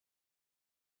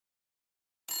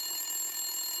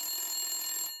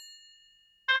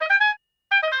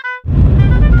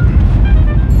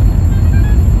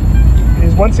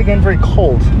once again very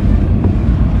cold.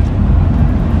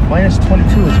 Minus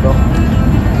 22 as well.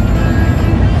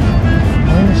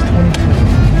 Minus 22.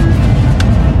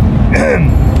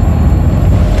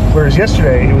 Whereas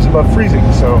yesterday it was above freezing,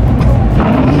 so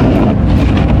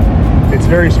it's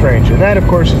very strange. And that, of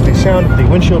course, is the sound of the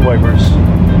windshield wipers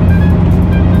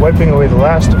wiping away the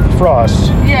last of the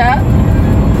frost. Yeah.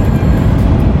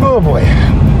 Oh boy.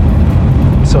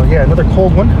 So yeah, another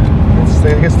cold one. It's,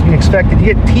 I guess, to be expected.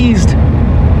 You get teased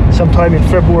sometime in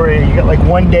February. You get like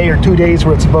 1 day or 2 days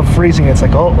where it's above freezing. It's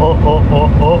like,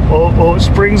 oh,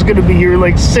 spring's gonna be here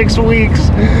like 6 weeks,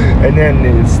 and then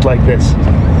it's like this.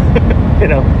 You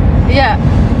know. Yeah.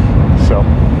 So.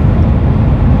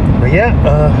 But yeah,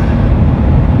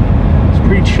 it's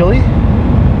pretty chilly.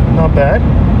 Not bad.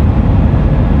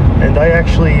 And I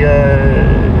actually,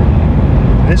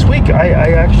 this week,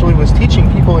 I actually was teaching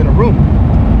people in a room.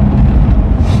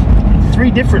 Two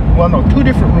different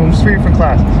rooms, 3 different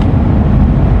classes.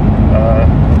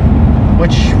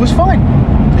 Which was fine.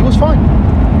 It was fine.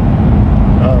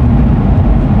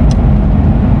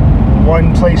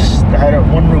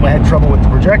 One room I had trouble with the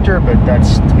projector, but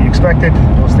that's to be expected.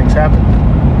 Those things happen.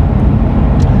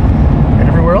 And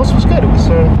everywhere else was good. It was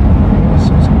a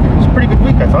pretty good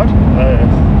week, I thought.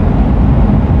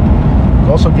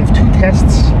 Also gave 2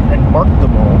 tests and marked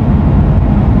them all,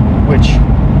 which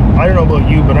I don't know about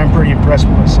you, but I'm pretty impressed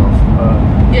with myself.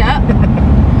 Yeah.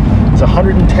 It's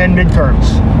 110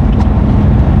 midterms,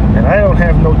 and I don't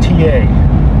have no TA.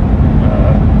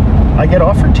 I get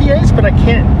offered TAs, but I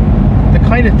can't. The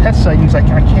kind of tests I use, I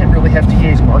can't really have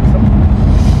TAs mark them.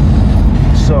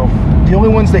 So the only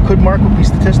ones they could mark would be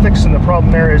statistics, and the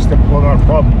problem there is that, well, not a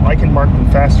problem. I can mark them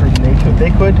faster than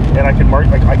they could, and I can mark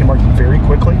them very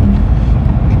quickly.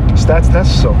 Stats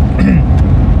tests. So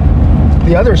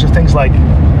the others are things like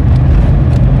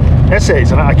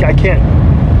essays, and I can't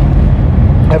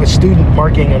have a student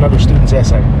marking another student's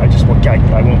essay. I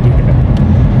won't do that.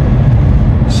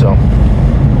 So,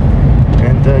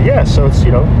 and yeah, so it's,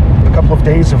 you know, a couple of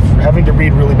days of having to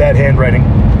read really bad handwriting.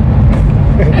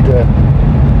 And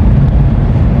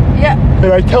yeah.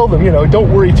 And I tell them, you know,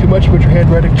 don't worry too much about your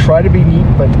handwriting. Try to be neat,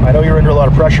 but I know you're under a lot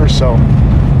of pressure, so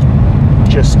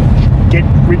just get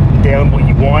written down what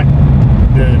you want.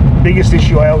 The biggest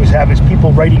issue I always have is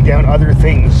people writing down other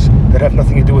things that have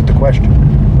nothing to do with the question.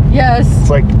 Yes. It's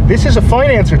like, this is a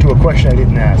fine answer to a question I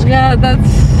didn't ask. Yeah,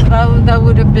 that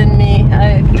would have been me.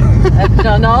 I've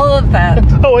done all of that.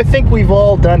 Oh, I think we've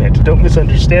all done it. Don't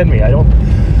misunderstand me. I don't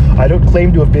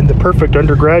claim to have been the perfect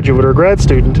undergraduate or grad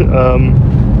student.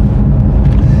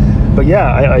 But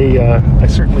yeah, I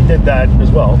certainly did that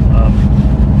as well.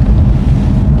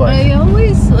 But I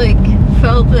always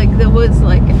felt like there was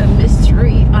a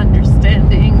mystery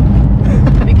understanding,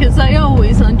 because I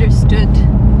always understood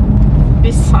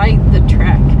beside the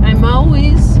track. I'm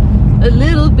always a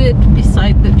little bit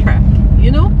beside the track,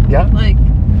 you know? Yeah.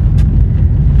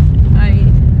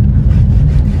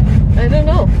 I don't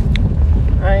know.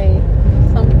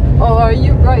 Are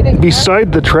you writing?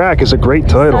 Beside the Track is a great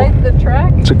title. Beside the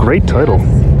Track? It's a great title.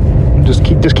 Yes.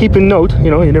 Just keep in note. You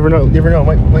know, you never know.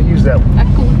 Might use that. À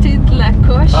côté de la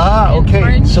coche. Ah, in okay.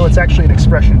 French. So it's actually an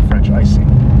expression in French. I see.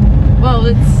 Well,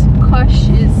 it's coche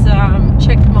is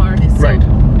check mark. So Right.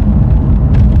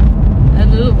 A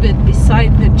little bit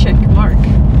beside the check mark.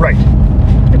 Right.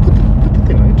 Yeah, put the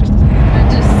thing on. It's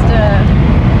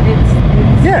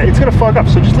yeah, it's gonna fog up.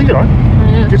 So just leave it on.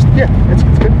 It's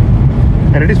good.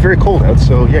 And it is very cold out,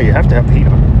 so yeah, you have to have the heat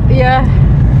on. Yeah.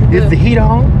 Is the heat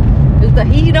on? Is the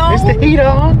heat on? Is the heat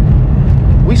on?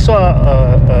 We saw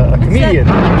a comedian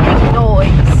That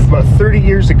noise. about 30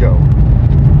 years ago,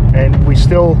 and we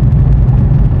still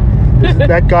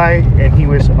that guy, and he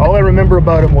was, all I remember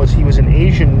about him was he was an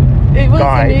Asian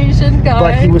guy. An Asian guy.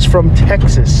 But he was from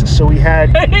Texas, so he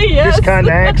had Yes. this kind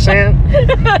of accent.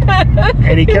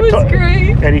 And he kept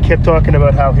great. And he kept talking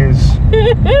about how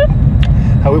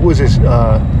it was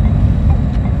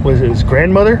his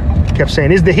grandmother kept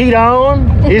saying, "Is the heat on?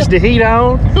 Is the heat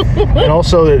on?" And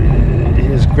also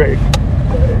his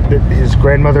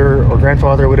grandmother or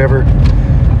grandfather or whatever,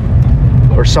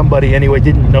 or somebody anyway,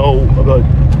 didn't know about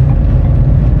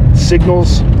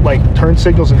signals, like turn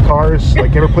signals in cars,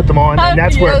 like never put them on, and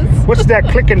that's Yes. what's that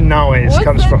clicking noise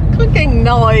comes from. Clicking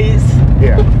noise.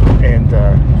 Yeah, and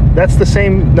that's the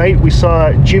same night we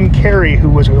saw Jim Carrey, who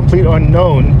was a complete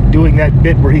unknown, doing that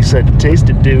bit where he said "taste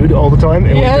it, dude" all the time,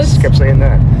 and Yes. we just kept saying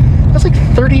that. That's like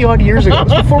 30 odd years ago. It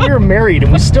was before we were married,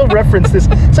 and we still reference this.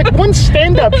 It's like one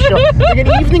stand-up show, like an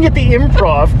evening at the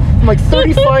Improv from like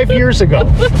 35 years ago.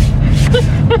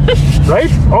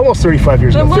 Right? Almost 35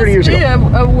 years ago. 30 years ago. There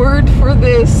must be a word for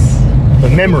this. The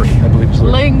memory, I believe is the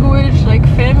word. language, like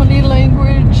family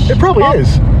language. It probably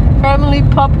is. Family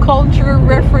pop culture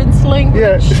reference language.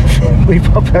 Yeah,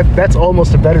 that's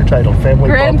almost a better title. Family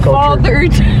pop culture.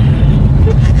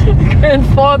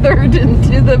 Grandfathered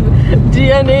into the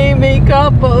DNA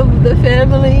makeup of the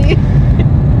family.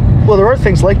 Well, there are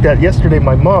things like that. Yesterday,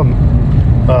 my mom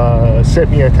sent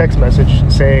me a text message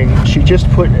saying she just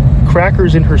put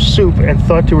crackers in her soup and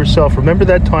thought to herself, remember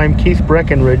that time Keith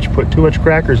Breckenridge put too much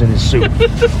crackers in his soup?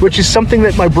 Which is something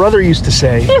that my brother used to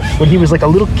say when he was like a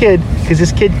little kid, because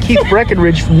this kid Keith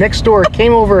Breckenridge from next door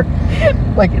came over,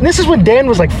 like, and this is when Dan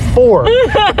was like 4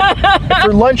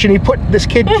 for lunch, and this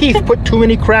kid Keith put too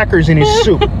many crackers in his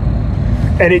soup,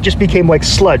 and it just became like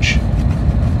sludge.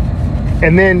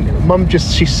 And then Mom she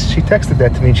texted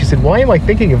that to me, and she said, why am I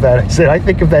thinking of that? I said, I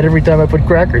think of that every time I put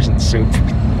crackers in soup.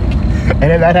 And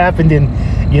then that happened in,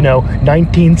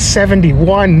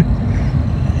 1971.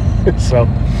 So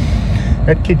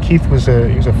that kid Keith was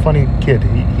a funny kid.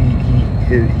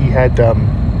 He had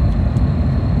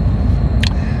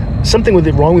something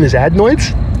wrong with his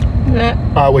adenoids. Yeah.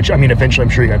 Which, I mean, eventually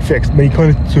I'm sure he got fixed. But he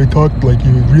talked like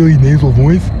he was really nasal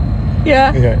voice.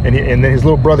 Yeah. Yeah. And then his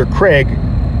little brother Craig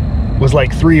was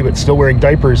like 3 but still wearing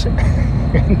diapers,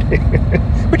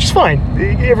 which is fine.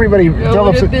 Everybody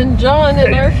develops. Would have been John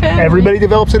in our family. Everybody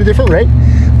develops at a different rate.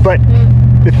 But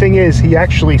the thing is, he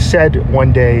actually said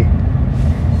one day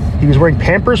he was wearing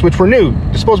Pampers, which were new.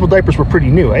 Disposable diapers were pretty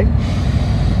new, eh?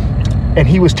 And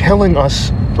he was telling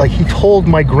us, like, he told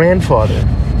my grandfather,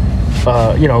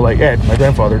 like Ed, my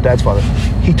grandfather, Dad's father,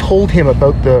 he told him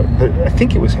about I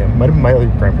think it was him, might have been my other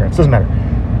grandparents, doesn't matter.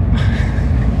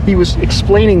 He was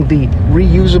explaining the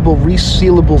reusable,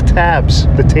 resealable tabs,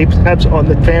 the tape tabs on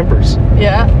the Pampers.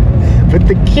 Yeah. But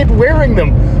the kid wearing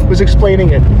them was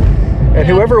explaining it. And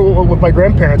whoever, with my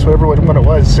grandparents, whatever one it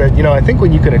was, said, I think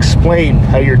when you can explain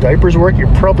how your diapers work,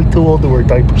 you're probably too old to wear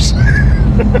diapers.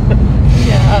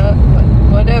 Yeah,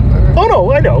 whatever. Oh,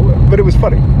 no, I know. But it was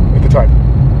funny at the time.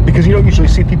 Because you don't usually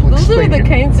see people explaining it. Those are the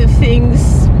kinds of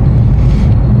things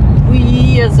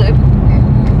we as a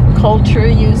culture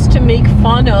used to make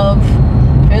fun of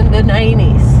in the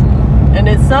 90s, and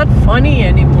it's not funny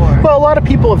anymore. Well, a lot of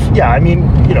people have,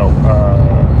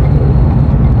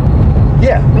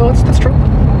 that's true.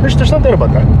 There's no doubt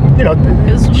about that.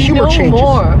 Because we humor know changes.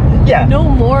 more. Yeah. We know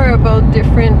more about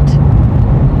different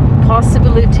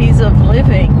possibilities of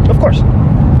living. Of course.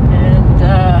 And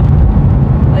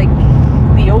like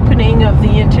the opening of the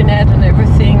internet and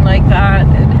everything like that,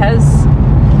 it has,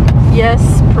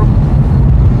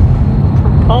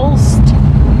 propulsed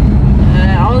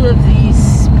all of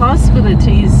these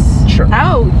possibilities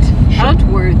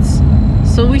outwards.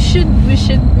 So we should we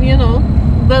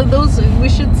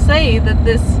should say that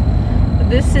this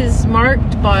is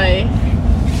marked by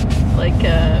like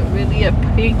really a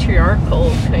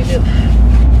patriarchal kind of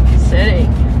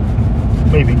setting.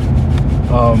 Maybe.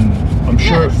 I'm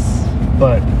sure. Yes.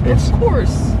 But of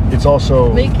course. It's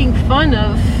also making fun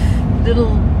of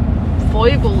little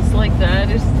foibles like that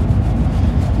is,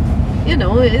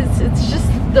 it's just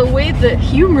the way that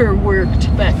humor worked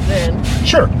back then.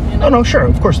 Sure. Oh no, sure.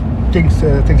 Of course, things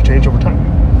change over time.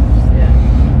 Yeah.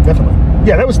 Definitely.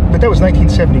 Yeah, that was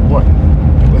 1971,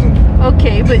 wasn't it?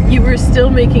 Okay, but you were still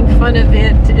making fun of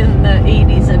it in the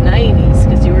 80s and 90s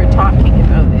because you were talking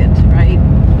about it, right?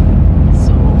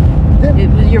 So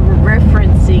you were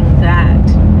referencing that,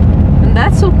 and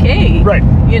that's okay. Right.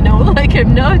 Like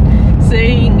I'm not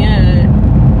saying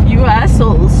you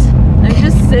assholes. I'm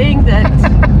just saying that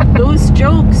those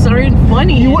jokes aren't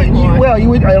funny anymore. I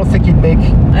don't think you'd make.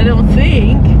 I don't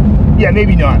think. Yeah,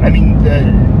 maybe not. I mean,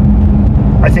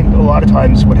 I think a lot of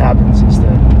times what happens is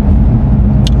that.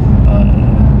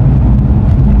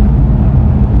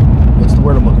 What's the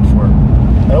word I'm looking for?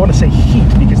 I don't want to say heat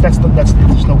because there's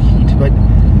no heat, but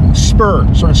spur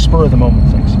of the moment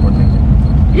things. More thinking.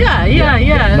 Yeah.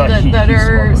 That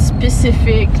are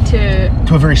specific to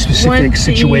a very specific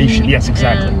situation. Yes,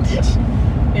 exactly. Yes.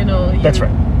 That's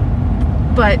right.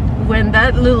 But when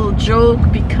that little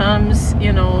joke becomes,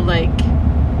 like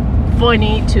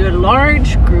funny to a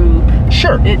large group,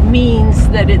 sure, it means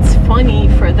that it's funny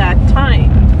for that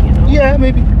time. Yeah,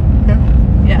 maybe.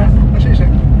 Yeah. I see what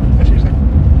you're saying.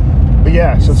 But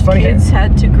yeah, so it's funny. Kids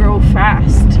had to grow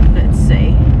fast. Let's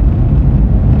say.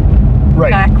 Right.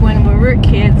 Back when we were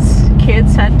kids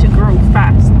had to grow up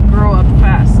fast.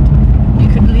 You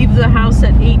could leave the house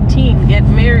at 18, get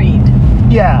married.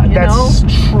 Yeah, that's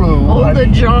true. Hold a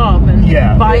job and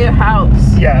buy a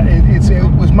house. Yeah, it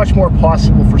was much more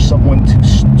possible for someone to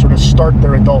sort of start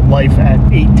their adult life at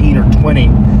 18 or 20.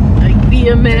 Like be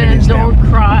a man, don't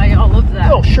cry, all of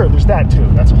that. Oh, sure, there's that too.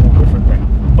 That's a whole different thing.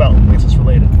 well, at least it's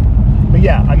related. But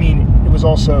yeah, I mean, it's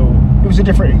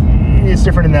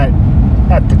different in that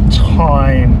at the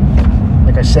time,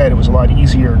 like I said, it was a lot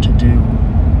easier to do.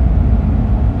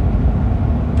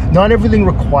 Not everything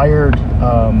required,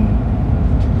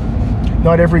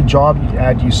 not every job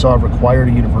ad you saw required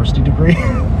a university degree,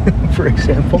 for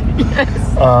example.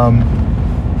 Yes.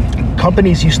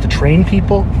 Companies used to train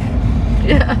people.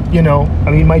 Yeah. You know,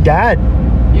 I mean, my dad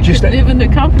You just could live in the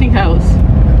company house.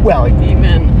 well,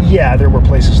 Even. yeah, there were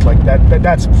places like that.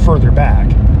 That's further back,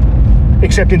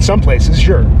 except in some places,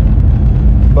 sure.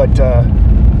 But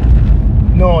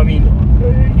no, I mean,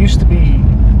 it used to be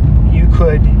you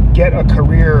could get a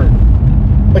career,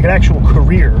 like an actual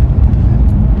career,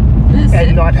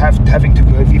 and not having to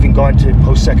have even gone to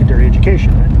post-secondary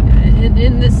education, right?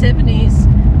 In the 70s,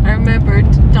 I remember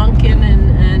Duncan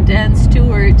and Dan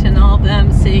Stewart and all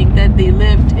them saying that they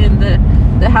lived in the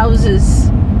houses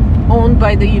owned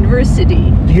by the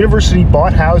university. The university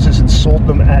bought houses and sold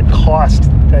them at cost to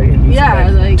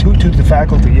the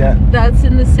faculty, yeah. That's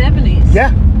in the 70s.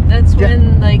 Yeah. That's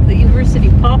when like the university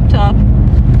popped up,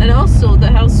 and also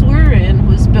the house we're in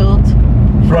was built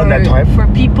around that time for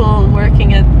people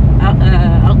working at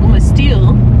Algoma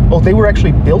Steel. Oh, they were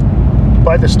actually built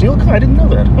by the steel company? I didn't know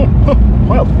that.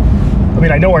 Wild. I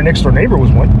mean, I know our next door neighbor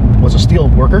was a steel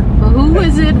worker. Well, who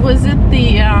was it? Was it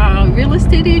the real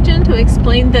estate agent who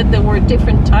explained that there were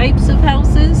different types of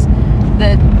houses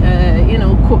that,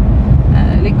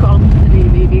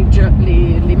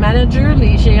 les managers,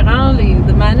 les gérants,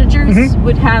 the managers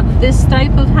would have this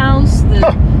type of house.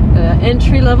 The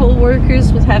entry-level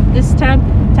workers would have this type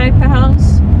of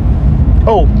house.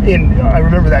 Oh, I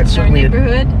remember that certainly. In our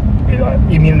neighborhood.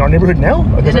 You mean in our neighborhood now?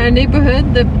 In our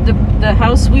neighborhood, the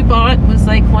house we bought was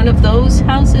like one of those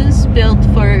houses built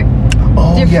for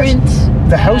different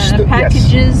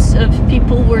packages of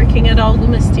people working at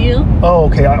Algoma Steel. Oh,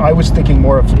 okay. I was thinking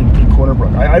more of in Corner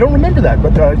Brook. I don't remember that,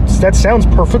 but that sounds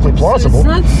perfectly plausible. So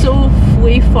it's not so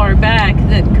way far back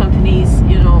that companies,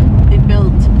 they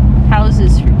built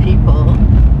houses for people.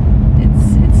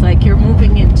 It's like you're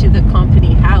moving into the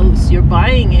company house. You're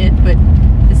buying it, but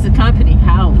it's the company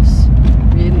house,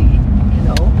 really.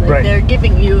 Right. They're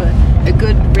giving you a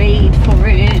good rate for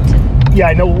it. Yeah,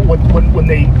 I know when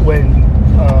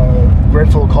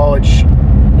Grenfell College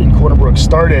in Corner Brook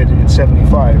started in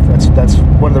 '75. That's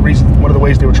one of the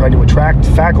ways they were trying to attract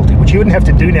faculty, which you wouldn't have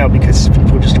to do now because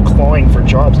people were just clawing for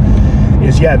jobs.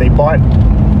 They bought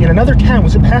in another town.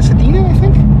 Was it Pasadena, I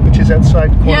think, which is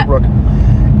outside Corner Brook,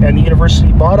 and the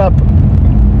university bought up.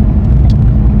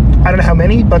 I don't know how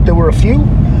many, but there were a few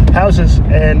houses,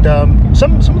 and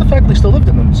some of the faculty still lived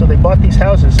in them. So they bought these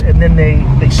houses, and then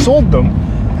they sold them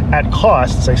at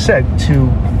cost, as I said,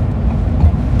 to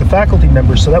the faculty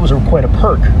members. So that was quite a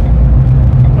perk.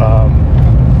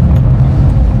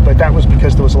 But that was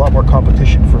because there was a lot more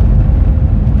competition for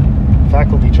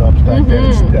faculty jobs back then.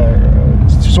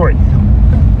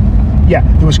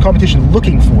 There was competition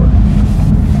looking for.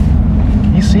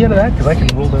 Can you see out of that? Because I can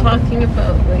roll down. Talking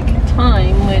about like a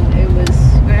time when it was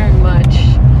very much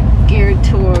geared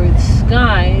towards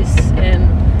guys, and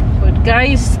what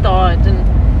guys thought and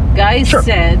guys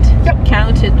said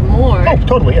counted more. Oh,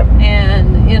 totally, yeah.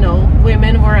 And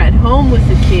women were at home with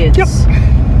the kids.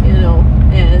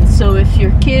 And so if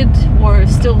your kid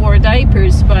still wore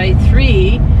diapers by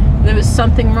 3, there was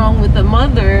something wrong with the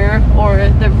mother or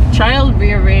the child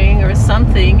rearing or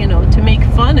something, to make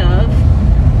fun of.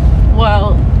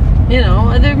 Well,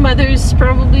 other mothers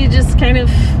probably just kind of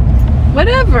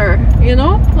whatever,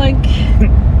 like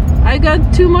I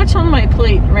got too much on my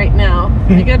plate right now.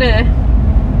 I gotta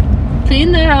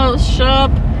clean the house,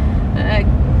 shop,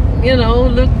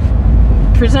 look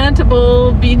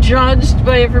presentable, be judged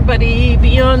by everybody,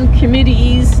 be on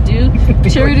committees, do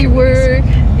charity work,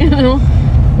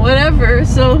 whatever.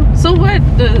 So what?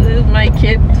 My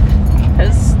kid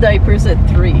has diapers at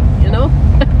 3,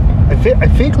 I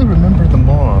vaguely remember the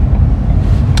mom.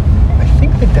 I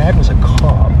think the dad was a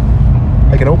cop,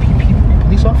 like an OPP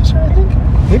police officer, I think.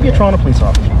 Maybe a Toronto police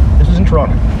officer. This was in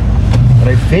Toronto. But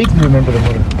I vaguely remember the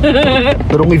mother.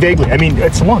 But only vaguely. I mean,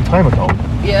 it's a long time ago.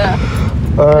 Yeah.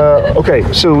 Okay,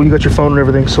 so you got your phone and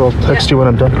everything, so I'll text you when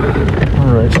I'm done.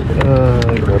 All right.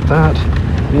 Grab that,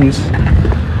 please.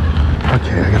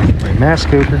 Okay, I gotta get my mask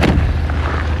out here.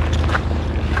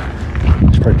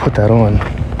 Should probably put that on.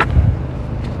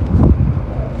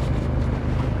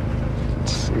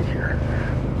 Let's see here.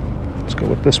 Let's go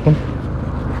with this one.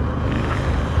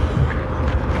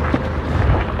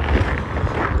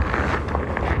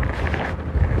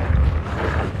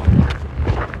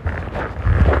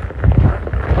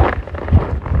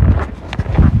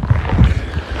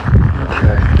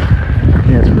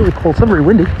 cold. It's not very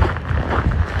windy.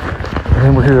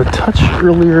 And we're here a touch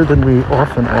earlier than we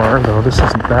often are, though this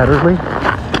isn't that early.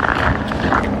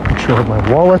 Make sure I have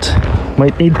my wallet.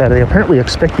 Might need that. They apparently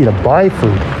expect you to buy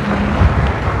food.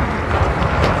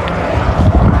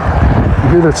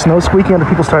 You hear that snow squeaking under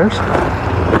people's tires?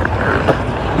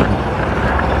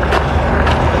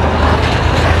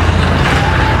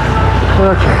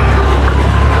 Okay.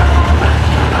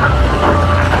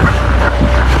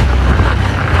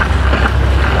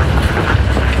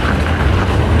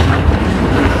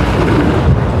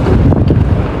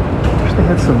 Wish they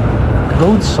had some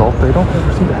road salt. They don't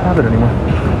ever seem to have it anymore.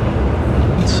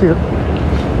 Let's see it.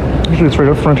 Usually it's right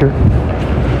up front here.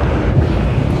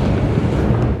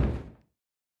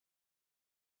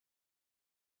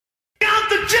 Got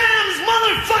the jams,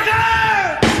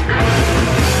 motherfucker!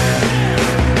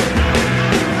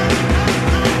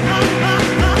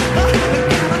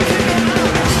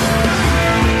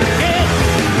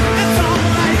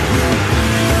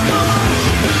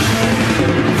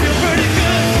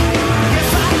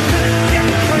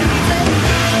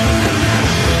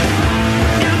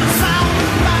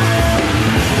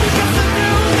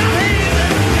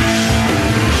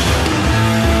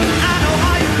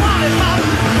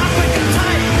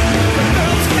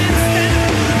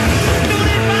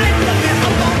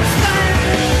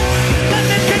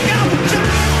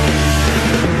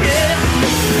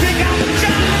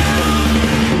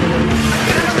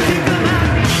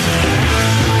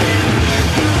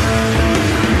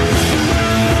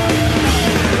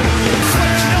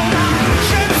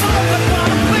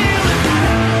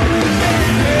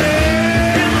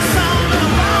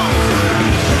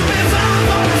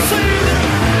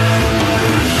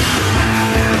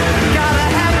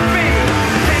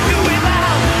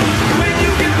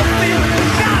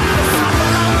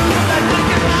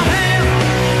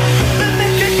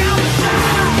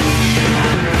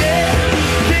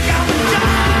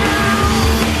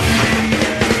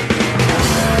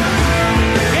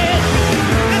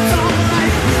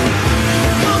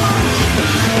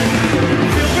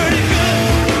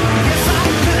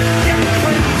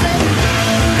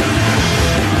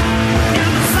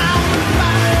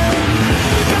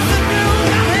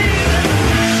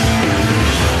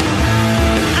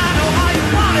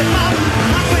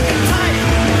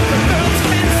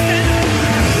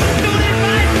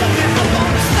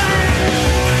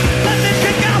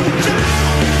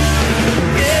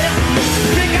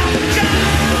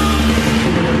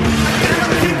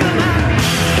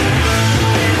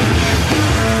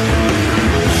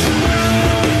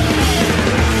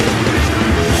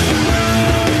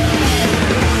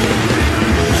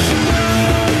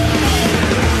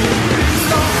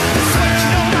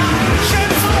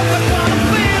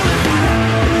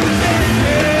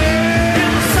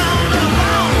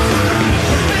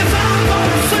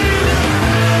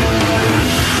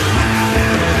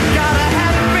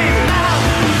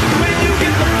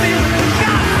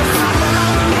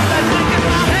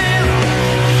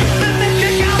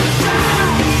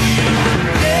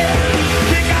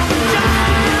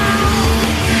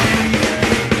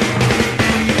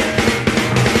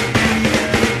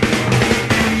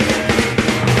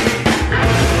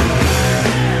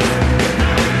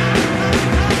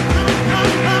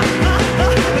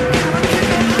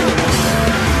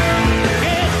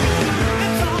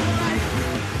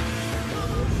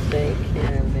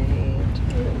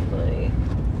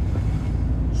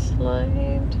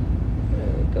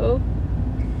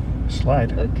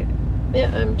 Slide. Okay.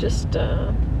 Yeah, I'm just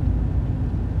doing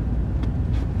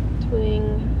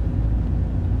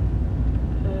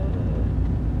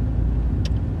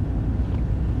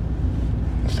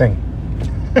Thing.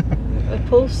 a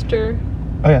poster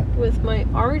Oh yeah. with my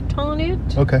art on it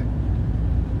Okay.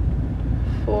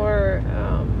 for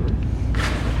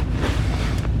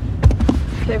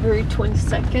February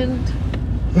 22nd.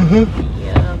 Mm-hmm.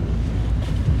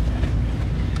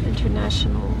 The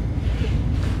national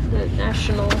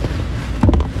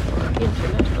or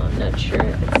international, I'm not sure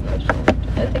if it's national.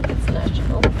 I think it's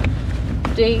National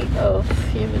Day of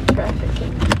Human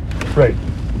Trafficking. Right.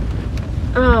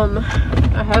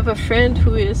 I have a friend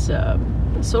who is a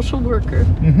social worker,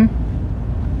 Mm-hmm.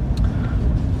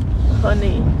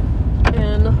 Honey,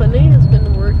 and Honey has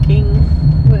been working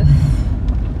with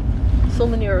so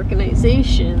many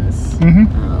organizations Mm-hmm.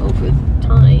 over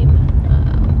time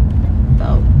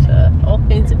about all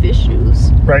kinds of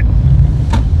issues. Right.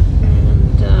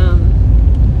 And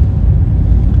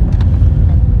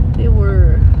they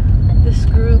were this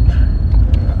group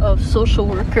of social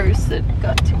workers that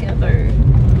got together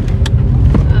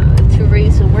to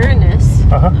raise awareness.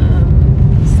 Uh-huh.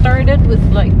 Started with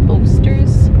like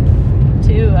posters to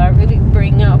to really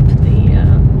bring up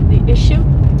the issue.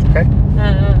 Okay.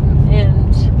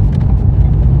 And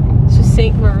Sault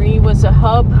Ste. Marie was a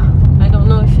hub. I don't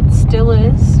know if it still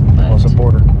is, but Well, it's a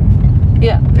border.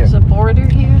 yeah, there's a border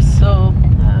here, so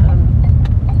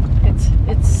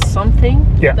it's something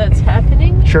that's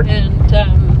happening. Sure. And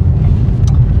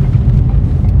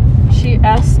she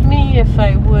asked me if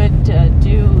I would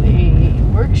do a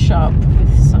workshop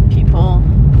with some people.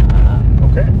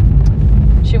 Okay.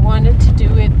 She wanted to do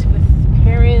it with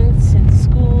parents in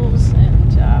schools,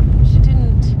 and she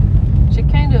didn't. She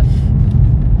kind of,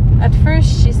 at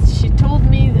first, she told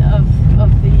me of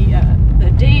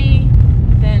the day.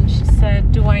 Then she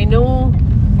said, "Do I know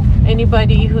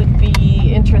anybody who'd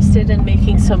be interested in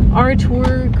making some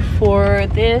artwork for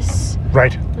this?"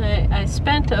 Right. I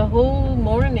spent a whole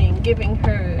morning giving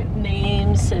her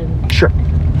names and Sure.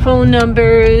 phone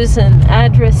numbers and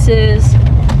addresses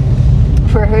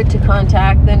for her to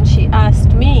contact. Then she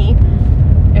asked me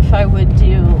if I would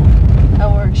do a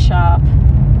workshop.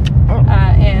 Oh.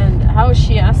 And how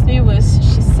she asked me was,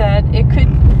 she said it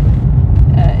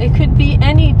could be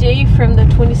any day from the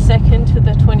 22nd to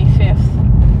the 25th.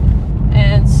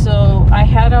 And so I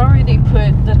had already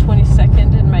put the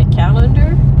 22nd in my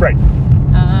calendar. Right.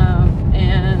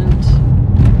 And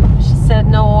she said,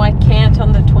 no, I can't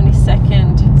on the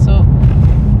 22nd. So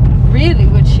really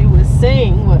what she was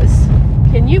saying was,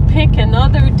 can you pick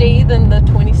another day than the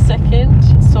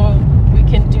 22nd so we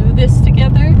can do this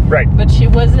together? Right. But she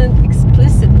wasn't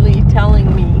explicitly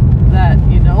telling me that,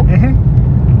 Mm-hmm.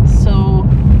 So,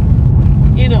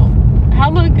 how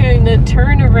am I going to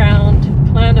turn around,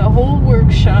 plan a whole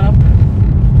workshop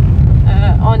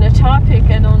on a topic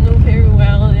I don't know very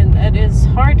well, and that is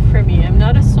hard for me. I'm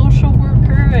not a social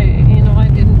worker. I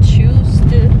didn't choose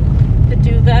to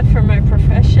do that for my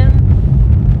profession.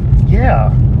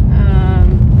 Yeah.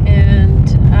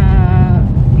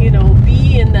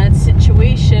 Be in that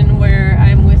situation where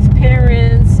I'm with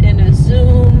parents in a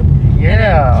Zoom, Yeah. and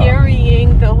I'm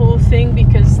carrying the whole thing,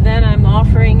 because then I'm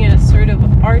offering a sort of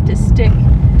artistic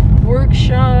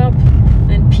workshop,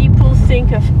 and people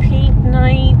think of paint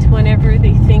night whenever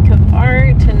they think of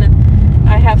art, and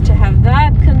I have to have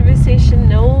that conversation.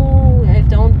 No, I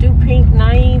don't do paint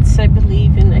nights. I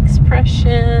believe in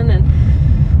expression.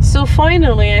 And so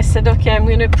finally I said, okay, I'm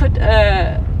going to put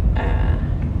a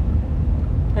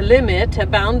limit, a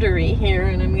boundary here,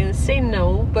 and I'm going to say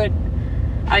no. But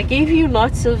I gave you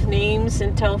lots of names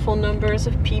and telephone numbers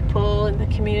of people in the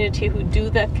community who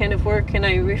do that kind of work, and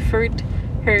I referred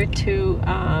her to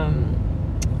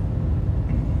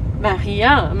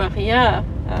Maria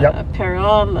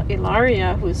Perol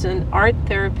Ilaria, who's an art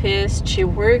therapist.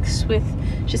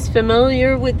 She's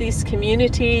familiar with these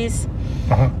communities.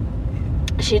 Uh-huh.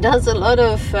 She does a lot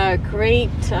of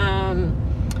great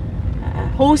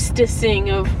hostessing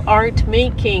of art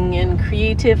making and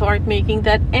creative art making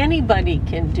that anybody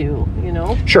can do,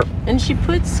 Sure. And she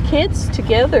puts kids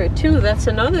together too. That's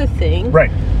another thing.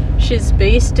 Right. She's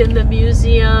based in the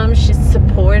museum. She's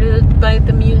supported by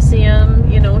the museum.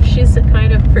 She's the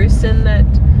kind of person that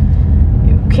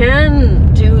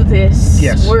can do this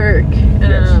work.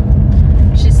 Yes.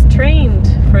 She's trained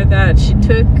for that. She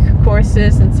took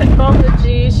courses in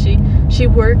psychology. She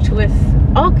worked with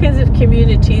all kinds of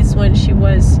communities when she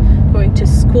was going to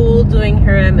school, doing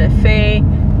her MFA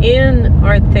in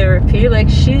art therapy. Like,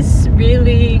 she's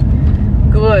really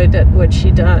good at what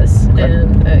she does,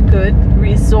 and a good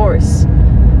resource.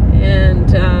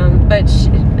 And but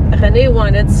Renee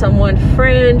wanted someone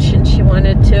French, and she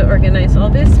wanted to organize all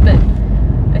this. But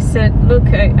I said, look,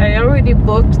 I already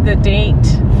booked the date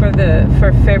for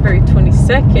February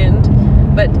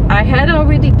 22nd, but I had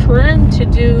already planned to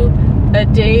do a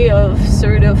day of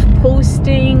sort of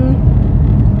posting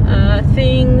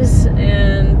things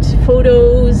and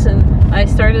photos, and I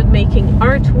started making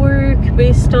artwork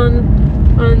based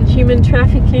on human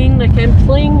trafficking. Like, I'm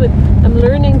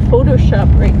learning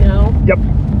Photoshop right now. Yep.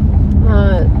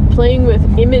 Playing with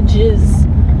images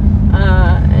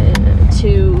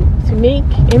to make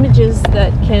images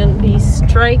that can be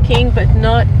striking but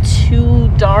not too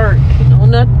dark,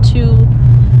 not too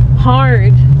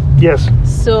hard. Yes.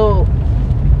 So,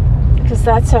 because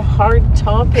that's a hard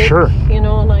topic. Sure.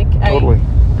 Totally.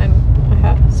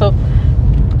 So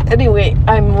anyway,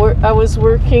 I was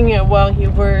working while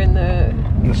you were in the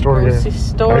store. Grocery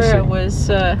store. I I was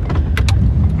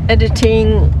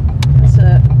editing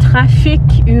Trafic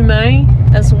Humain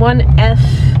as one F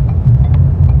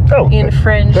in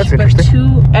French, that's but interesting.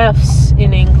 two F's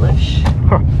in English.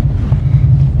 Huh.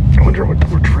 I wonder where that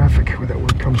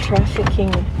word comes from.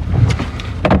 Trafficking.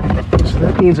 So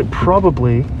that means it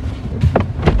probably...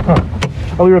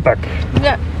 I'll be right back.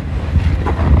 Yeah.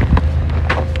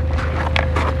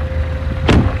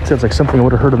 Sounds like something I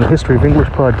would have heard on the History of English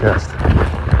podcast.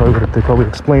 They probably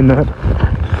explained that.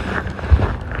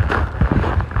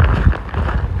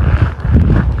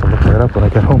 I'll look that up when I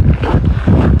get home.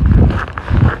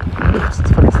 It's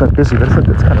funny, it's not busy, but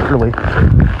it's kind of early.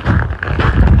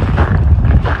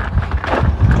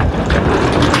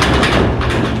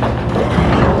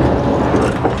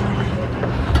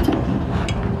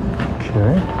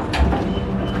 Okay.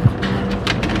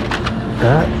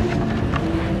 That.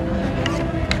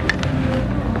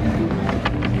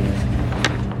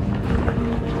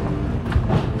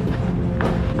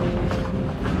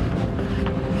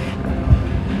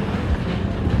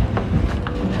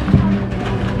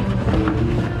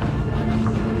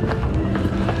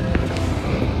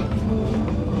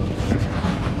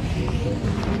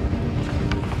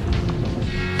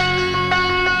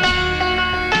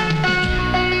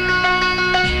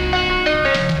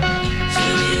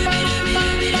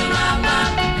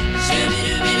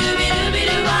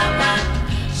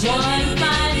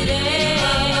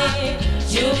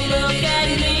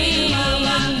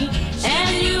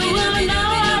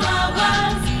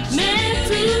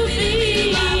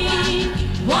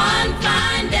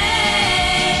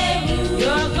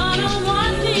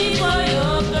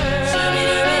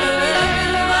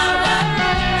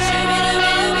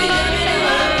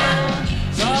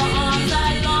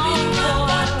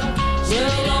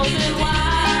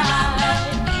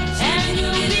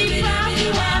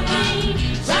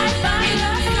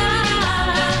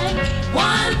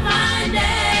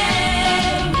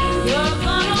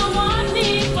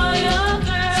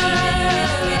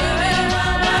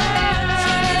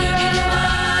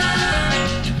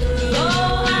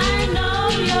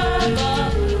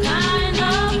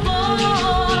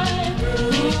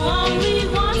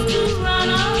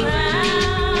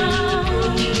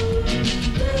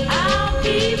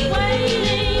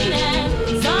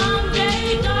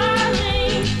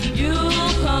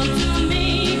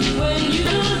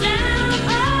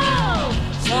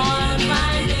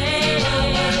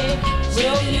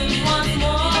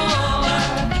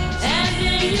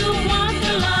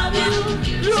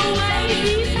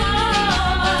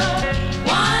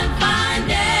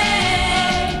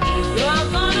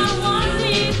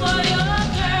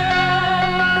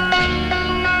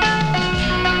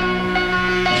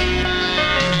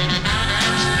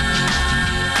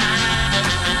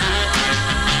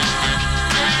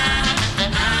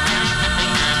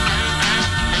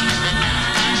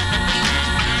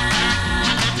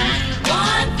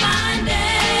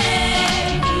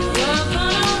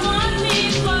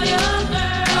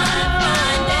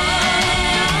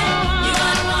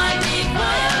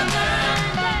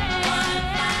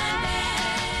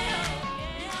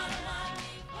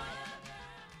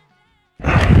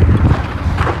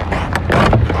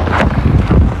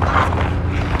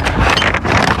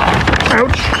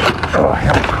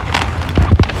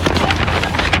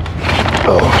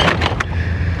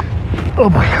 Oh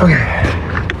boy, okay.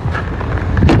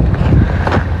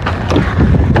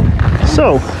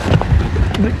 So,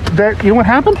 that, you know what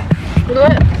happened?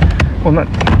 What? Well, not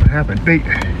what happened.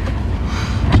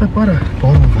 So I bought a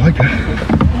bottle of vodka.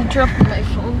 I dropped my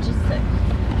phone just a sec.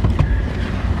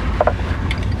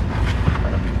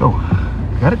 Oh,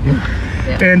 got it?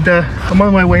 Yeah. And I'm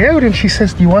on my way out and she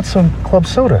says, do you want some club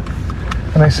soda?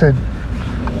 And I said,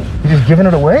 you just giving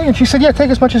it away? And she said, yeah,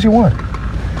 take as much as you want.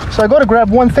 So I go to grab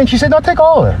one thing. She said, no, take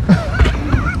all of it.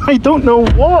 I don't know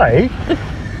why.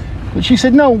 But she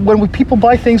said, no, when people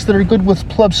buy things that are good with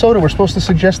club soda, we're supposed to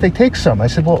suggest they take some. I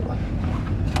said, well,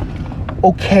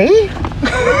 okay.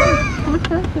 What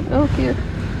happened? Oh, here.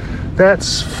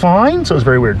 That's fine. So it was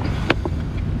very weird.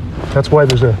 That's why I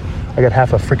got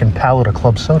half a freaking pallet of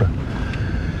club soda.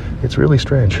 It's really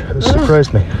strange. It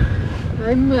surprised me.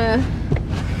 I'm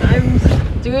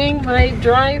doing my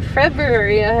dry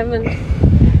February. I haven't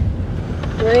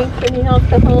drank any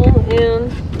alcohol,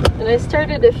 and I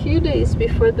started a few days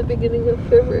before the beginning of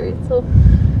February, so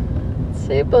let's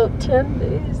say about 10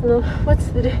 days. No, what's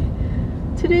the day?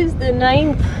 Today's the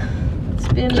 9th. It's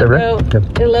been about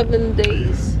 11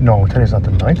 days. No, today's not the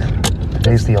 9th.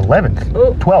 Today's the 11th.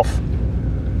 Oh. 12th.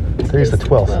 Today's the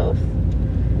 12th.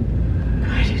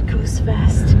 God, it goes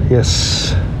fast.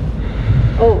 Yes.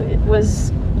 Oh, it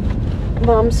was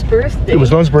Mom's birthday. It was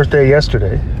Mom's birthday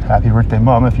yesterday. Happy birthday,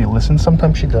 Mom, if you listen.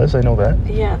 Sometimes she does, I know that.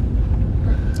 Yeah.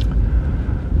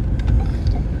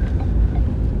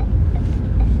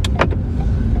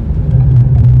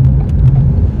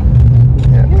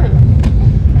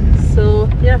 So,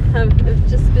 yeah, I've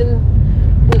just been,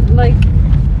 like,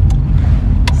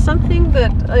 something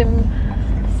that I'm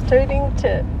starting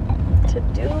to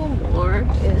do more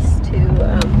is to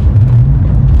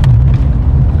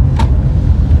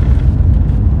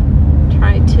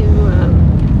to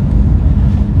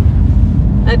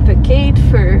advocate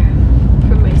for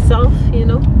myself, you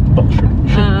know, Oh, sure.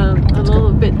 a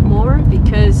little bit more,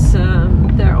 because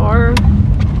there are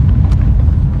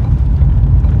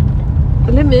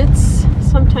limits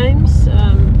sometimes.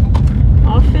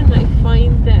 Often I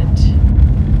find that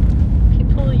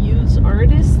people use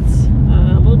artists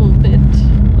a little bit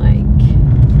like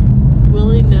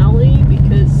willy-nilly,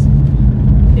 because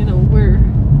you know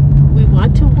we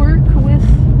want to work with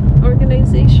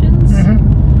organizations,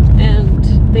 and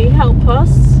they help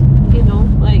us, you know,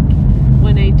 like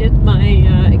when I did my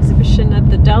exhibition at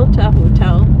the Delta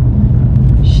Hotel,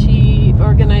 she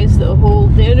organized the whole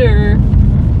dinner,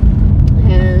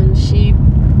 and she,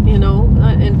 you know,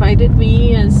 invited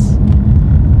me as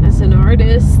an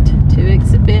artist to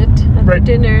exhibit at the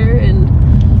dinner, and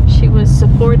she was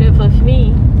supportive of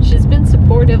me. She's been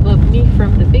supportive of me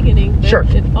from the beginning, but Sure.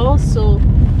 it also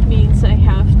means I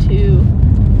have to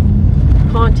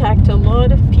contact a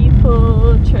lot of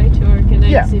people, try to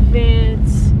organize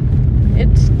events.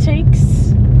 It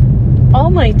takes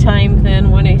all my time then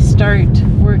when I start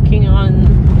working on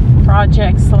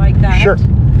projects like that. Sure.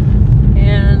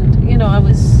 And, you know,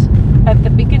 at the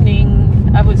beginning,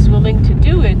 I was willing to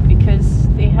do it because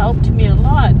they helped me a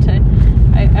lot.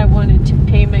 I wanted to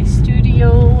pay my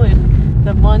studio and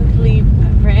the monthly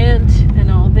rent and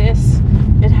all this.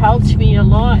 It helped me a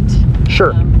lot.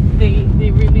 Sure. They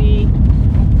really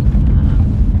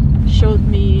showed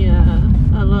me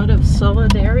a lot of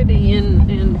solidarity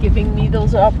in giving me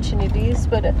those opportunities,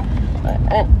 but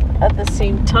at the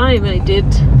same time, I did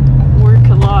work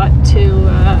a lot to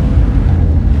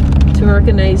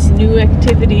organize new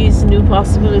activities, new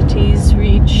possibilities,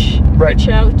 reach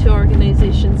out to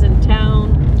organizations in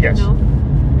town. Yes. You know?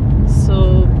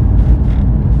 So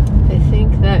I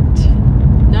think that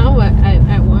now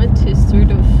I want to sort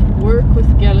of work with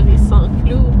Galerie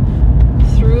Saint-Cloud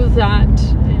through that,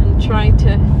 and try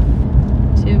to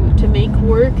make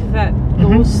work that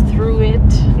goes through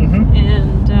it,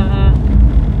 and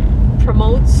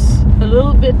promotes a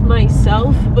little bit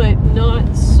myself, but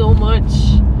not so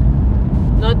much,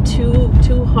 not too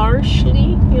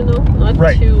harshly, you know, not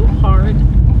too hard,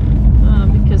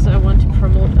 because I want to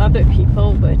promote other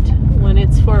people. But when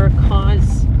it's for a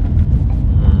cause,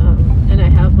 and I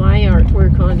have my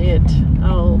artwork on it,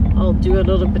 I'll do a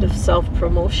little bit of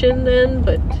self-promotion then,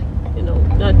 but you know,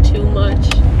 not too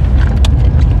much,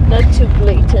 not too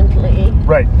blatantly.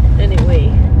 Right.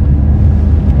 Anyway,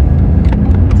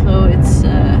 so it's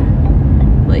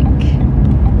like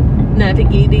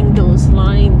navigating those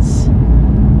lines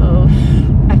of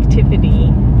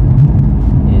activity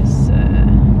is,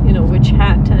 you know, which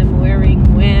hat I'm wearing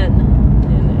when,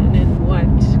 and in what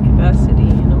capacity,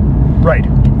 you know. Right.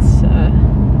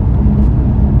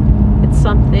 It's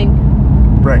something.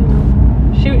 Right. You know.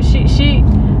 She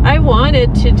I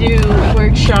wanted to do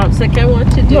workshops, like I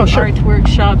want to do art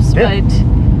workshops, but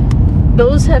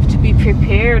those have to be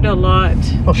prepared a lot.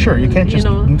 Well, sure, you can't just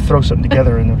throw something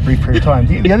together in a brief period of time.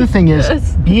 The other thing is,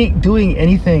 doing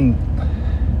anything,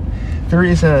 there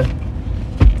is an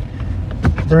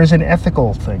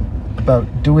ethical thing about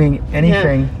doing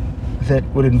anything that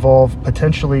would involve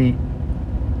potentially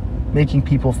making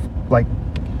people like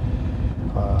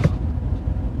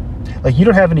you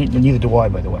don't have any, neither do I,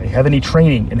 by the way, have any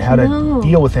training in how to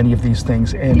deal with any of these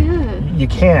things, and you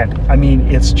can't. I mean,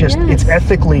 it's just, it's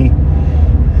ethically,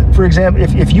 for example,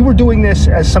 if you were doing this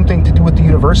as something to do with the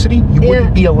university, you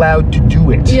wouldn't be allowed to do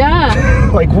it. Yeah.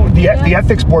 Like the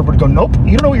ethics board would go, nope,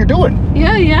 you don't know what you're doing.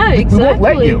 Yeah, exactly. We won't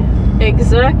let you.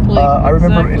 Exactly. I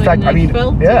remember, in fact, I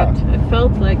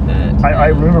felt like that. I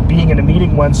remember being in a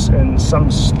meeting once, and some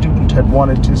student had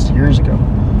wanted to, years ago,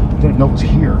 I didn't even know it was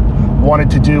here, wanted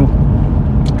to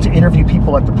interview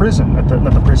people at the prison,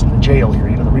 the jail here,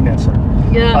 you know, the remand center.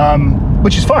 Yeah.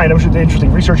 Which is fine. I'm sure it's an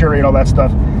interesting research area and all that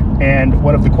stuff. And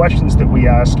one of the questions that we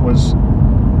asked was,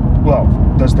 well,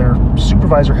 does their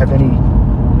supervisor have any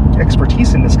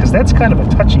expertise in this? Because that's kind of a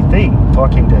touchy thing,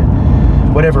 talking to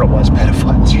whatever it was,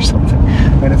 pedophiles or something.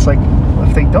 And it's like, well,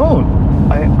 if they don't,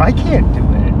 I can't do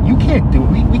it. You can't do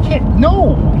it. We can't.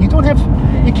 No, you don't have.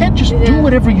 You can't just do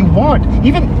whatever you want,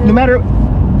 even no matter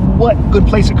what good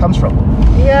place it comes from.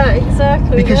 Yeah,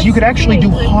 exactly. Because you could actually do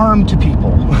harm to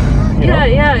people. You know?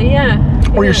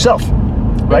 Or yourself,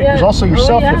 right? There's also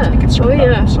yourself you have to be concerned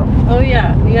about. So. Oh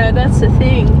yeah, that's the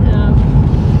thing.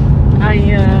 I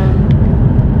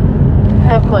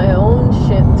have my own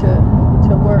shit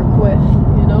to work with,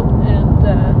 you know, and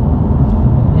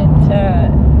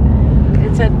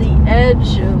it's at the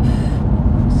edge of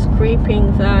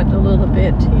scraping that a little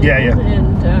bit. You know?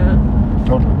 And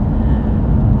totally.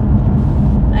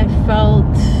 I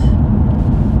felt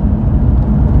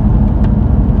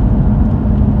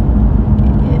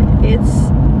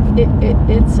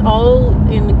it's all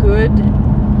in good.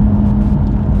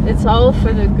 It's all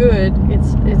for the good.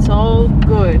 It's all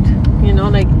good. You know,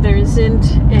 like there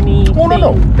isn't anything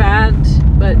bad.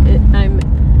 But I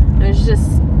was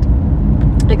just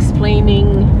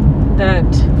explaining that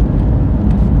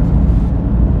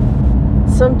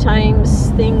sometimes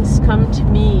things come to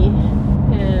me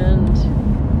and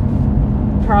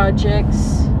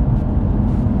projects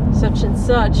such and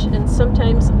such, and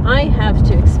sometimes I have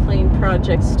to explain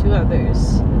projects to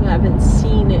others who haven't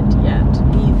seen it yet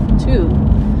too.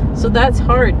 So that's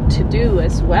hard to do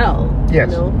as well. Yes.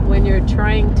 You know, when you're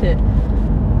trying to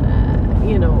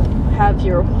have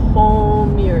your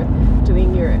home, you're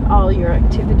doing all your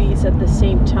activities at the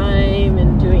same time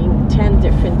and doing 10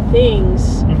 different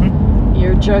things. Mm-hmm.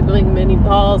 You're juggling many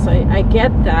balls. I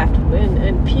get that.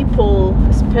 And people,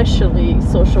 especially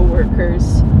social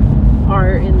workers,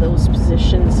 are in those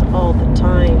positions all the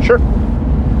time. Sure.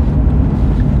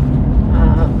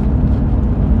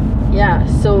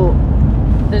 So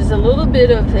there's a little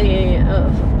bit of a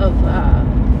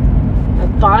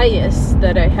bias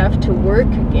that I have to work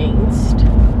against.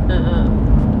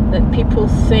 That people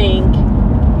think,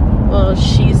 well,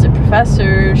 she's a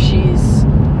professor, she's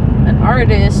an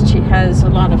artist, she has a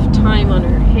lot of time on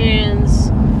her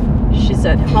hands, she's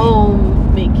at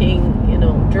home making,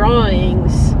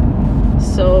 drawings,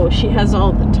 so she has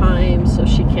all the time, so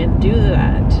she can't do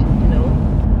that,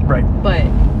 Right. But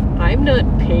I'm not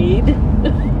paid.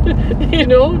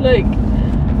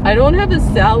 I don't have a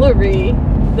salary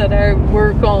that I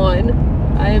work on.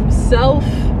 I am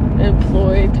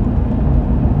self-employed.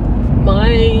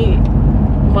 My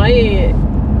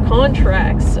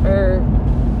contracts are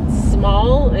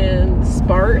small and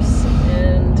sparse,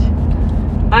 and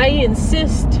I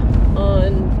insist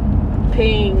on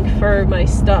paying for my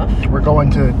stuff. We're going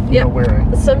to, where?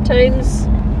 Sometimes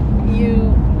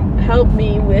you help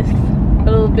me with a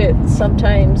little bit,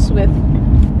 sometimes with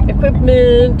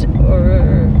equipment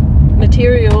or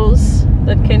materials,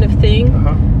 that kind of thing.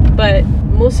 Uh-huh. But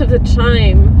most of the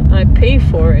time I pay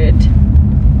for it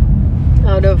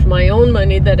out of my own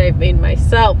money that I've made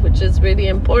myself, which is really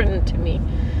important to me,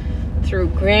 through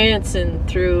grants and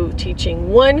through teaching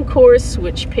one course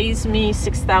which pays me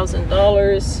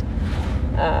 $6,000.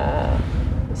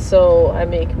 So I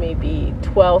make maybe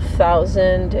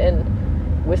 $12,000, and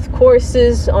with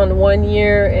courses on 1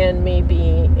 year, and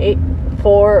maybe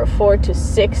 $4,000 to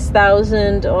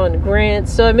 $6,000 on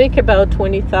grants. So I make about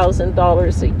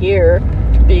 $20,000 a year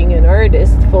being an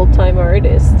artist, full-time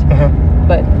artist. Uh-huh.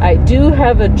 But I do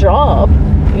have a job.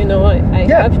 I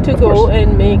have to go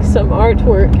and make some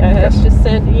artwork. I have to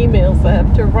send emails. I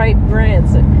have to write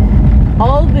grants.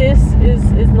 All this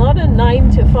is not a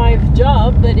 9-to-5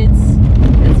 job, but it's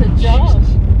a job.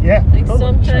 Yeah. Like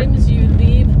sometimes you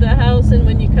leave the house, and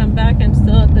when you come back, I'm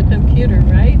still at the computer,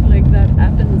 right? Like that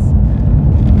happens.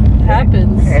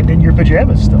 And in your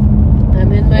pajamas still.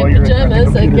 I'm in my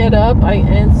pajamas. I get up, I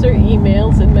answer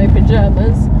emails in my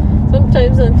pajamas.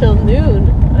 Sometimes until noon,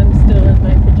 I'm still in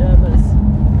my pajamas.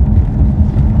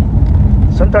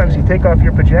 Sometimes you take off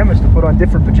your pajamas to put on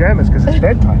different pajamas because it's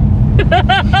bedtime.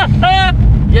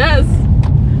 Yes.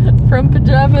 From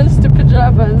pajamas to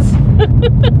pajamas.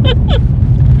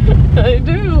 I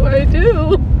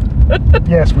do.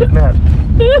 Yes, we've met.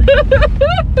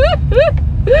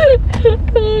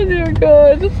 Oh dear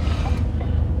God.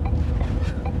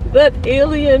 That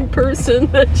alien person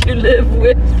that you live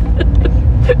with.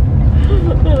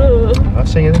 I'm not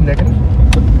saying anything negative.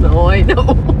 No, I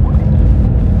know.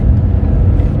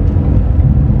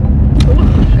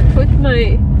 I put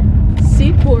my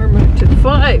seat warmer to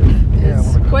 5.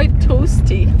 It's quite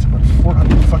toasty. It's about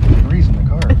 400 fucking degrees in the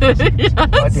car. It's Yes. a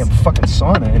goddamn fucking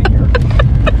sauna in here.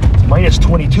 It's minus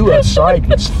 22 outside,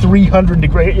 and it's 300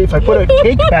 degrees. If I put a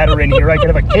cake batter in here, I could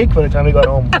have a cake by the time I got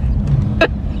home.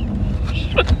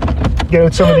 Get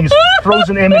out some of these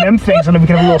frozen M&M things, and then we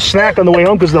can have a little snack on the way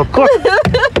home because they'll cook.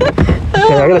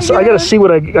 Okay, I gotta see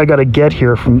what I gotta get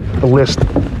here from the list.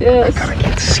 Yes. God, I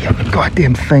can't see on the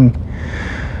goddamn thing.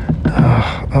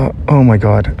 Oh my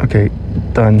God. Okay,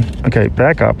 done. Okay,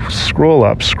 back up. Scroll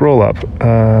up.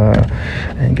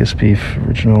 Angus beef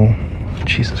original.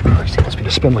 Jesus Christ, he wants me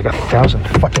to spend like $1,000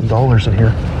 fucking dollars in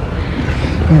here.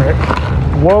 All right,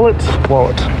 wallet.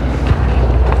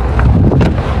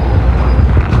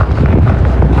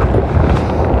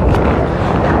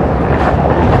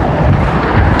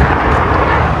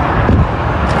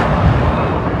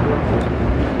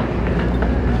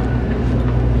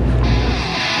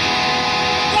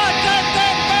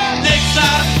 Next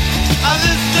time,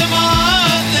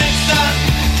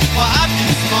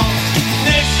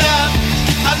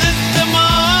 I listen to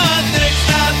more. Next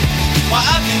time, well,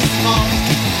 I can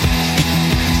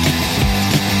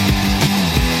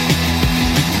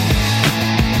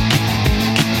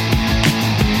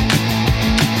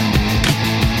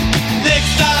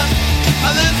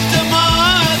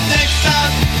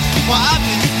what I've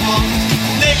been small.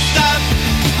 Next time,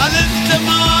 I listen to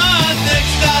more.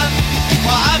 Next time,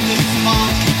 what I've been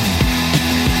small.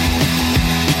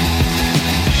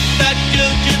 That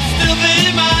girl could still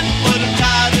be mine, but I'm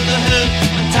tired of the hurt,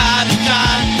 I'm tired of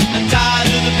trying, I'm tired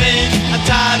of the pain, I'm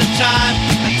tired of trying,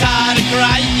 I'm tired of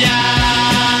crying.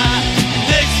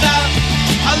 Next time,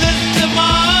 I listen to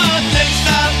more. Next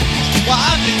time, what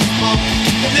I've been small.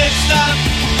 Next time,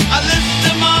 I listen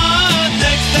to more.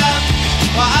 Next time,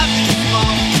 what I've been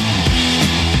small.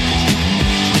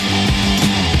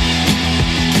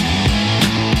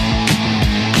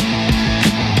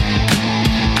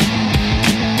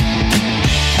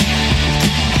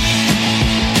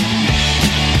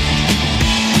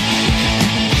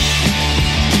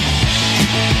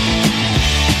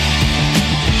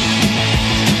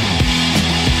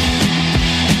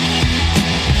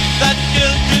 That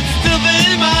girl could still be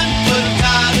mine, but I'm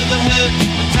tired of the hurt,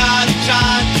 I'm tired of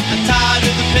trying, I'm tired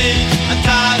of the pain, I'm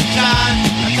tired of trying,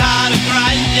 I'm tired of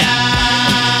crying.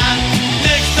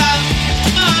 Next time,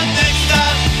 next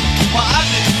time, well I've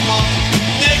been small.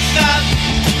 Next time,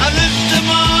 I listen to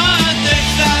more.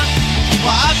 Next time,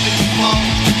 well I've been small.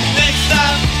 Next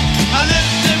time, I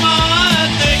listen to more.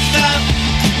 Next time,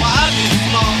 well I've been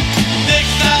small.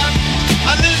 Next time,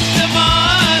 I listen to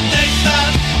more. Next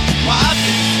time, well I've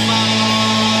been small.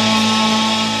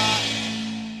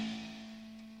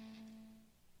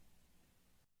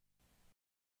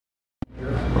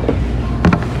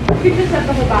 You just have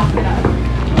the whole basket up.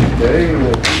 Okay,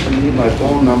 well, you need my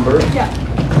phone number. Yeah.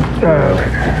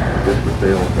 Just for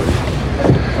sale.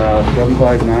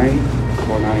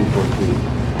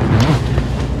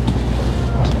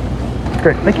 759-4942.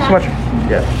 Great. Thank you so much.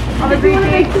 Yes. Have a great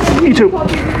day. You too.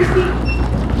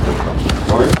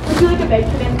 Sorry? Would you like a bag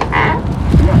today?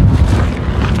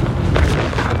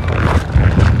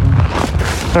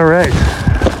 All right.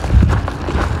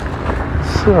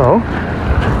 So,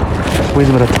 weighs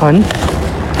about a ton.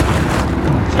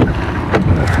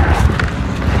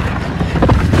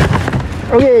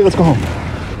 Okay, let's go home.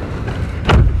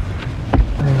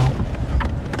 Now,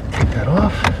 take that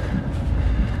off.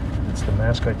 That's the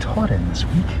mask I taught in this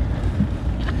week.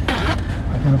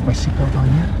 I don't have my seatbelt on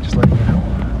yet, just letting you know.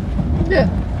 Yeah.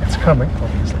 It's coming,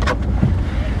 obviously.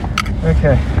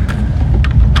 Okay.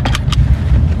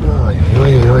 Oy,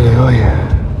 oy, oy, oy.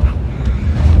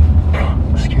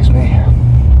 Excuse me.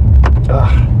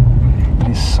 Ugh, it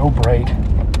is so bright.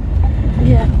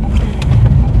 Yeah.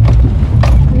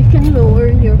 You can lower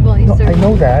your visor. No, I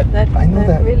know that. I know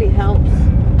that. really helps.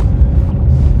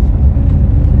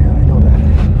 Yeah, I know that.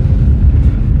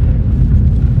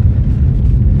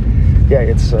 Yeah,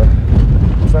 it's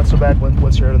not so bad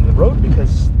once you're out on the road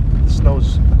because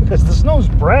the snow's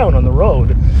brown on the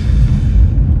road,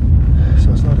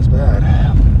 so it's not as bad.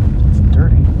 It's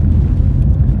dirty.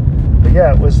 But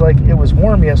yeah, it was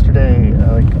warm yesterday,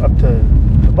 like up to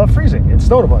above freezing. It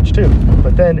snowed a bunch too.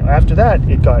 But then after that,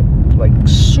 it got like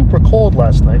super cold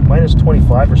last night, minus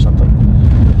 25 or something.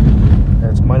 And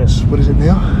it's minus, what is it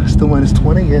now? Still minus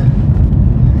 20. Yeah.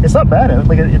 It's not bad out.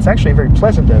 Like it's actually very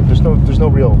pleasant out. There's no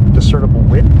real discernible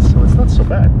wind, so it's not so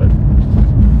bad. But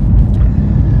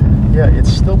yeah,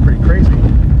 it's still pretty crazy.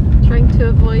 Trying to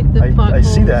avoid the potholes. I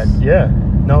see that. Yeah.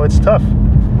 No, it's tough.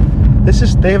 This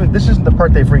isn't the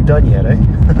part they've redone yet, eh?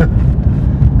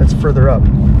 That's further up.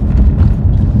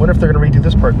 Wonder if they're going to redo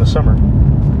this part in the summer.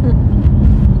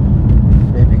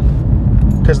 Maybe.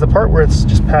 Because the part where it's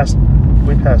just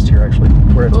way past here actually,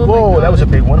 where it's, whoa, that was a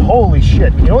big one. Holy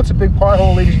shit. You know what's a big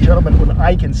pothole, ladies and gentlemen? When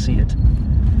I can see it.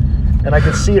 And I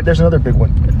can see it, there's another big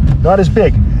one. Not as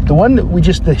big. The one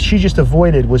that she just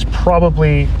avoided was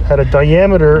probably had a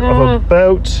diameter of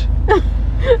about...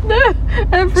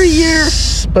 Every year.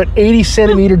 But 80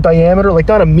 centimeter diameter, like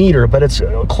not a meter, but it's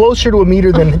closer to a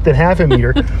meter than half a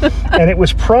meter. And it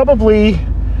was probably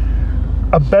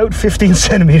about 15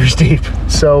 centimeters deep.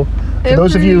 So for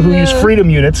those of you who use Freedom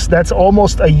units, that's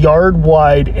almost a yard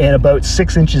wide and about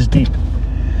 6 inches deep.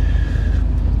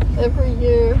 Every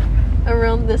year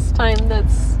around this time,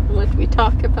 that's what we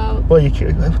talk about. Well,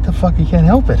 what the fuck, you can't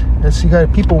help it. You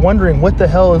got people wondering, what the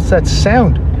hell is that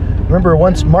sound? Remember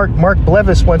once Mark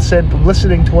Blevis once said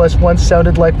listening to us once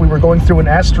sounded like we were going through an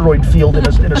asteroid field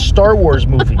in a Star Wars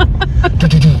movie.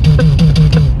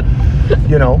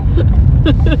 You know.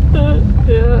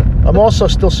 Yeah. I'm also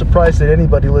still surprised that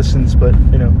anybody listens, but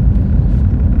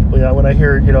well, yeah, when I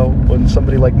hear, when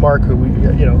somebody like Mark, who we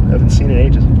haven't seen in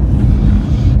ages,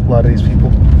 a lot of these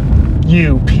people,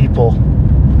 you people.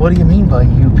 What do you mean by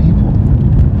you people?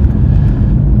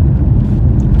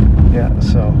 Yeah,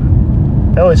 so.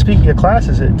 Oh, and speaking of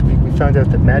classes, we found out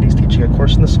that Maddie's teaching a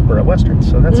course in the summer at Western,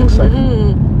 so that's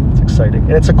exciting. It's exciting.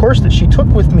 And it's a course that she took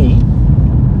with me.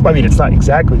 I mean, it's not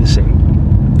exactly the same.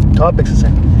 Topic's the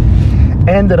same.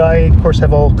 And that I, of course,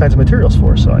 have all kinds of materials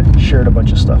for. So I shared a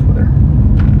bunch of stuff with her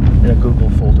in a Google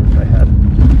folder that I had,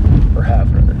 or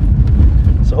have rather.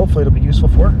 So hopefully it'll be useful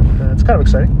for her. It's kind of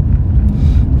exciting.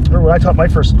 I remember when I taught my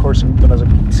first course when I was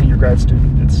a senior grad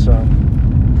student, it's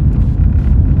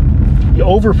you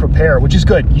over prepare, which is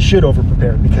good. You should over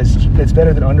prepare because it's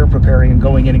better than under preparing and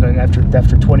going in and going after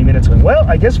 20 minutes going, well,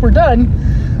 I guess we're done.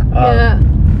 Yeah.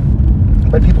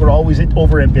 But people are always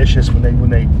over ambitious when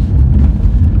they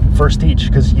first teach,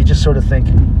 because you just sort of think,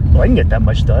 well, I can get that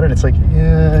much done, and it's like,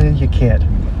 yeah, you can't.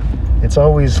 It's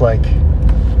always like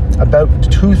about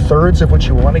 2/3 of what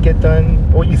you want to get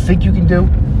done, what you think you can do.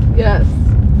 Yes.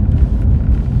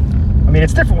 I mean,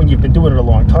 it's different when you've been doing it a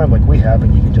long time like we have,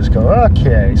 and you can just go,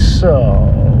 okay, so,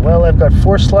 well, I've got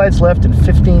 4 slides left and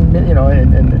 15 minutes,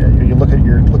 and you look at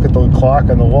the clock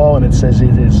on the wall, and it says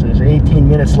there's 18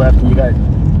 minutes left, and you got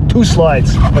 2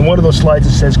 slides, and one of those slides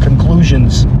it says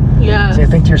conclusions. Yeah. So you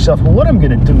think to yourself, well, what I'm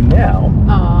going to do now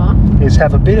is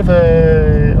have a bit of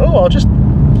I'll just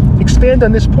expand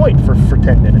on this point for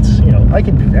 10 minutes. I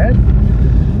can do that.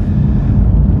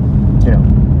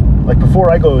 Like before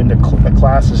I go into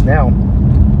classes now,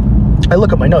 I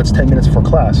look at my notes 10 minutes before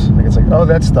class. Like it's like, oh,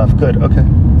 that stuff, good, okay.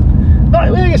 No,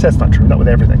 I guess that's not true, not with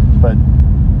everything, but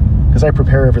because I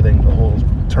prepare everything the whole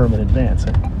term in advance.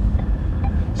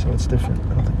 So it's different.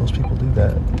 I don't think most people do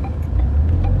that.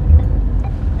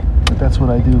 But that's what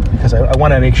I do because I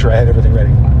want to make sure I have everything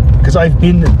ready. Because I've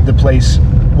been to the place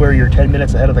where you're 10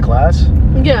 minutes ahead of the class.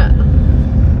 Yeah.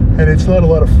 And it's not a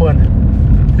lot of fun.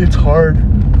 It's hard.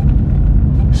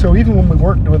 So even when we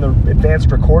weren't doing the advanced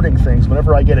recording things,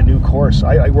 whenever I get a new course,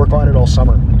 I work on it all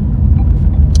summer.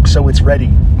 So it's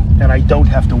ready. And I don't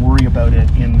have to worry about it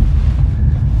in,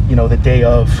 the day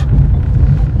of,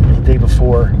 the day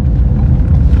before.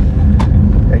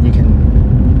 And you can,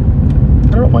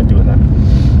 I don't mind doing that.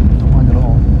 Don't mind at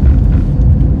all.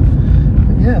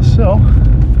 But yeah, so,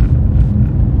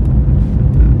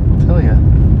 I'll tell you.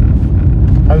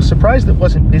 I was surprised it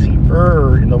wasn't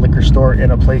busier in the liquor store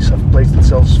in a place that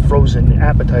sells frozen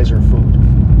appetizer food.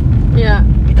 Yeah.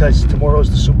 Because tomorrow's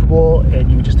the Super Bowl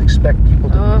and you just expect people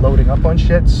to be loading up on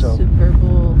shit, so. Super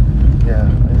Bowl. Yeah,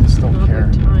 I just don't care.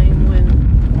 Another time when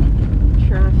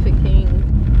trafficking.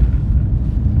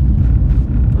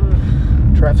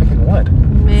 Trafficking what?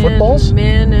 Footballs?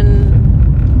 Man and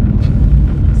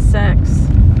sex.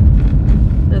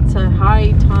 That's a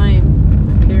high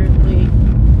time, apparently.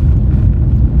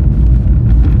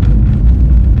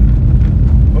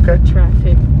 Okay.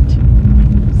 Trafficked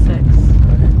sex.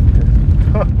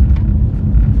 Huh.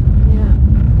 Yeah.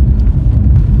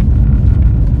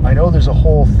 I know there's a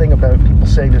whole thing about people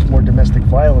saying there's more domestic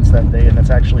violence that day, and that's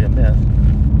actually a myth.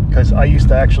 Because I used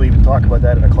to actually even talk about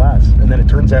that in a class, and then it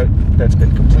turns out that's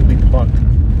been completely debunked,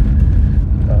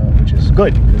 which is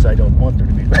good, because I don't want there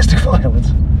to be domestic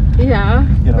violence. Yeah,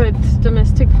 but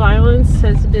domestic violence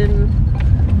has been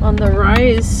on the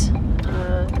rise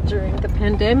during the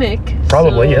pandemic.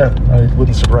 Probably, so yeah. It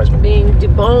wouldn't surprise me. Being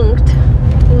debunked.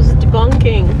 Who's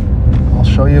debunking? I'll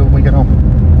show you when we get home.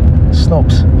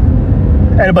 Snopes.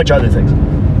 And a bunch of other things.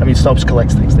 I mean, Snopes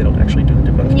collects things. They don't actually do the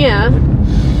debunking. Yeah.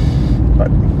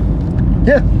 But,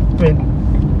 yeah, I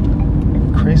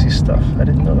mean, crazy stuff. I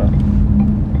didn't know that.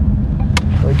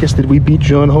 I guess, did we beat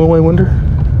John home, I wonder?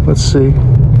 Let's see.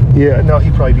 Yeah, no,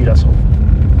 he probably beat us home.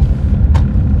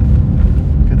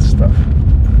 Good stuff.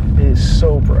 It is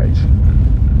so bright.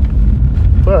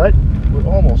 But we're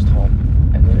almost home.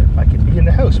 And then I can be in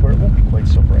the house where it won't be quite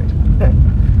so bright.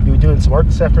 You doing some art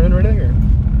this afternoon or anything? Or?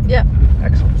 Yeah.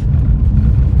 Excellent.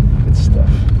 Good stuff.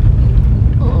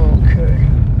 Okay.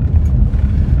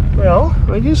 Well,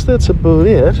 I guess that's about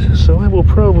it. So I will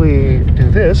probably do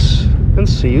this and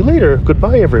see you later.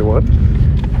 Goodbye, everyone.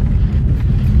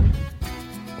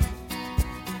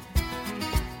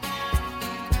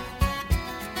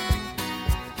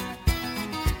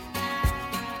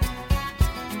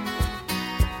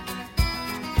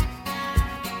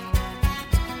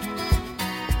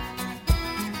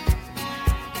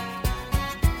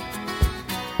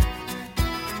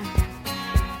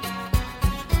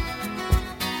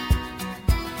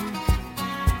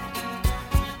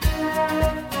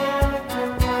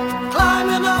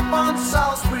 Climbing up on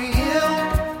Salisbury Hill,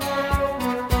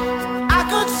 I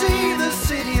could see the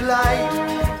city light.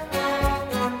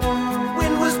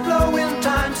 Wind was blowing,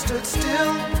 time stood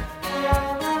still.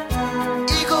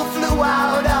 Eagle flew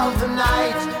out of the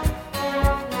night.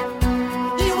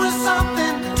 He was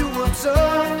something to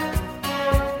observe.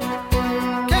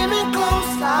 Came in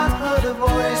close, I heard a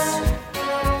voice,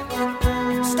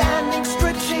 standing,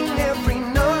 stretching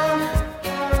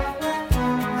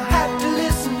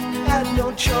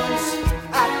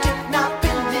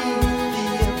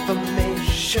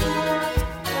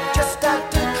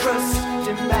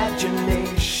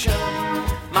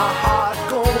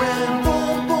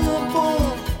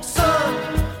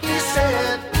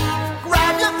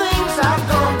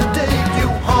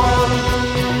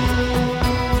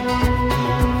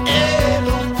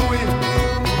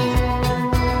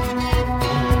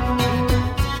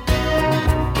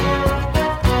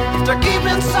after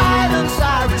keeping silence,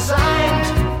 I